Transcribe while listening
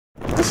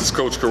This is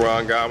Coach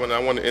Karan Godwin. I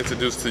want to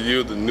introduce to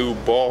you the new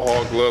Ball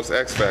Hog Gloves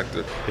X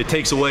Factor. It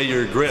takes away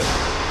your grip,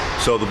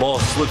 so the ball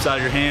slips out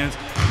of your hands.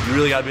 You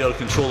really got to be able to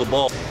control the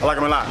ball. I like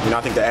them a lot.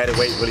 I think the added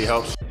weight really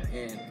helps.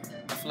 And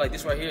I feel like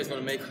this right here is going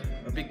to make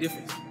a big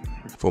difference.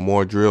 For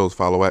more drills,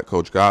 follow at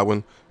Coach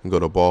Godwin and go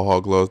to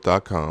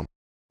ballhoggloves.com.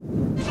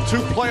 Two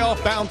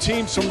playoff-bound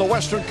teams from the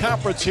Western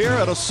Conference here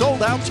at a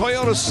sold-out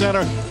Toyota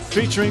Center,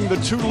 featuring the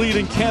two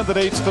leading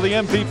candidates for the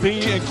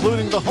MVP,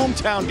 including the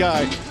hometown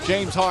guy,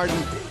 James Harden,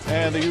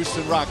 and the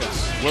Houston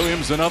Rockets.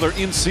 Williams, another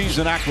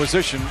in-season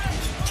acquisition.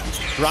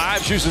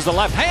 Drives, uses the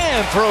left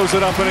hand, throws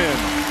it up and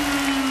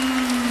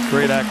in.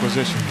 Great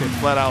acquisition. Can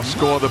flat out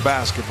score the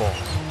basketball.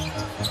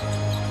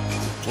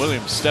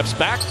 Williams steps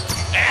back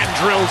and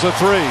drills a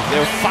three.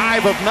 They're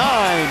 5 of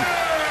 9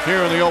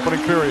 here in the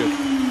opening period.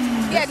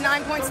 He had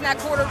 9 points in that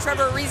quarter.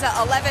 Trevor Ariza,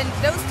 11.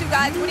 Those two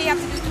guys, what do you have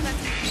to do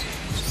defensively?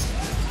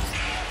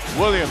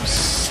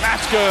 Williams,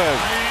 that's good.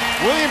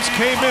 Williams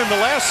came in the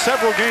last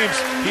several games.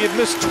 He had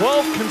missed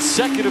 12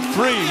 consecutive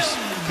threes.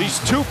 He's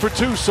 2 for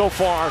 2 so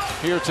far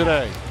here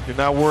today. You're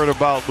not worried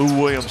about Lou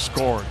Williams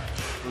scoring.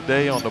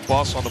 Today on the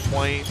bus, on the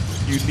plane,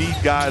 you need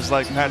guys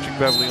like Patrick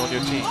Beverley on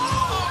your team.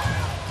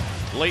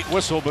 Late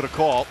whistle, but a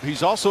call.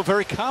 He's also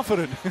very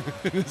confident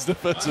in his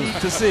defensive.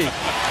 To see.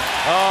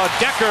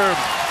 Decker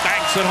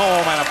banks it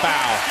home and a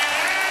foul.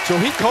 So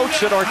he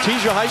coached at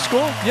Artesia High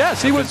School?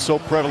 Yes, he was so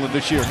prevalent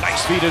this year.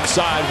 Nice feed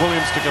inside,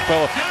 Williams to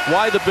Capella.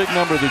 Why the big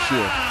number this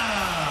year?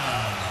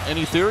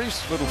 Any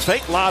theories? Little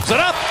fake, lobs it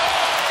up,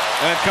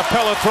 and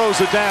Capella throws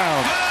it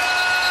down.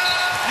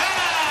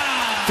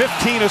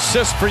 15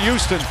 assists for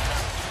Houston.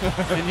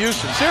 in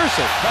Houston.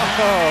 Seriously.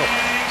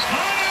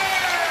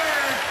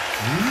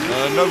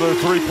 Another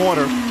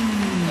three-pointer.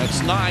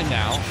 That's 9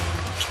 now.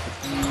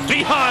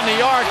 Behind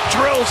the arc,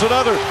 drills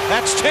another.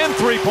 That's 10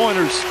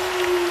 three-pointers.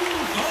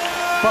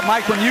 But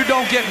Mike, when you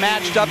don't get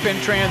matched up in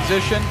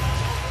transition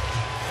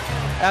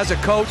as a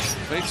coach.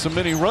 Made some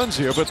mini runs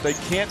here, but they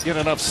can't get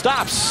enough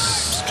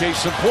stops.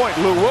 Case in point,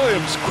 Lou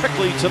Williams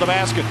quickly to the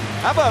basket.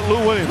 How about Lou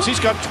Williams? He's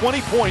got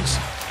 20 points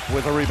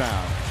with a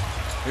rebound.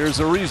 Here's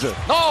Ariza.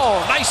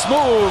 Oh, nice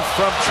move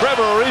from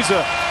Trevor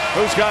Ariza,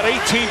 who's got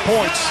 18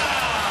 points.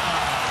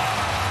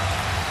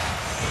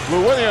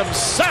 Lou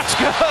Williams, that's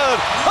good.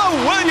 Oh,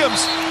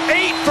 Williams,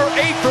 8 for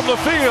 8 from the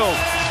field.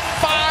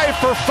 5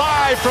 for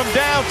 5 from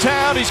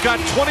downtown. He's got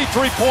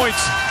 23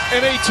 points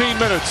in 18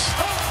 minutes.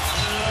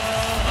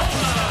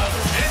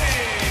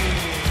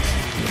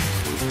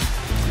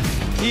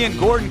 He and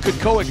Gordon could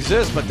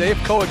coexist, but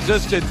they've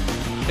coexisted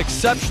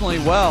exceptionally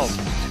well.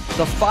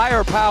 The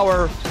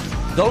firepower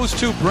those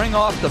two bring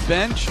off the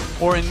bench,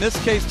 or in this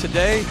case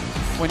today,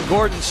 when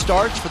Gordon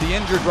starts for the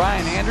injured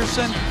Ryan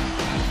Anderson,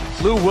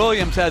 Lou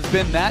Williams has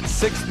been that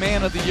 6th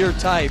man of the year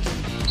type.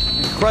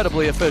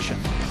 Incredibly efficient.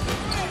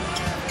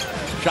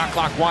 Shot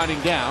clock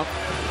winding down.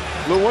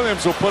 Lou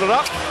Williams will put it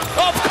up.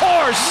 Of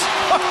course!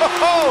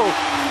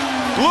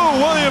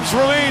 Lou Williams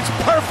remains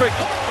perfect.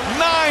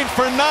 9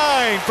 for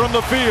 9 from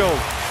the field.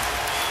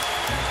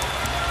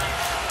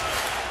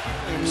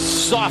 And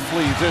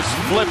softly just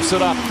flips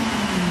it up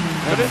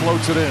and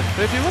floats it in.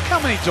 But if you look how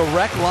many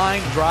direct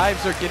line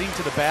drives they're getting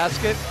to the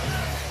basket,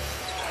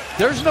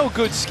 there's no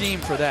good scheme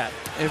for that.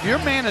 If your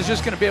man is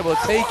just going to be able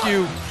to take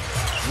you.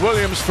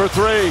 Williams for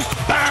 3.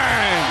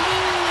 Bang!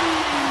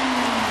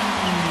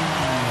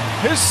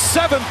 His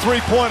 7th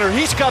three-pointer.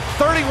 He's got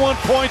 31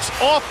 points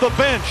off the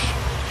bench.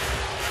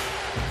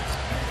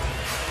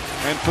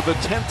 And for the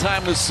 10th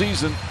time this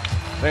season,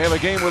 they have a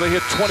game where they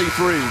hit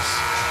 23s.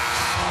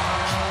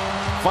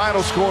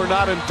 Final score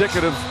not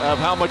indicative of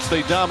how much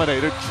they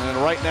dominated. And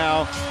right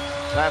now,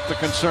 that's the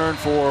concern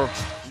for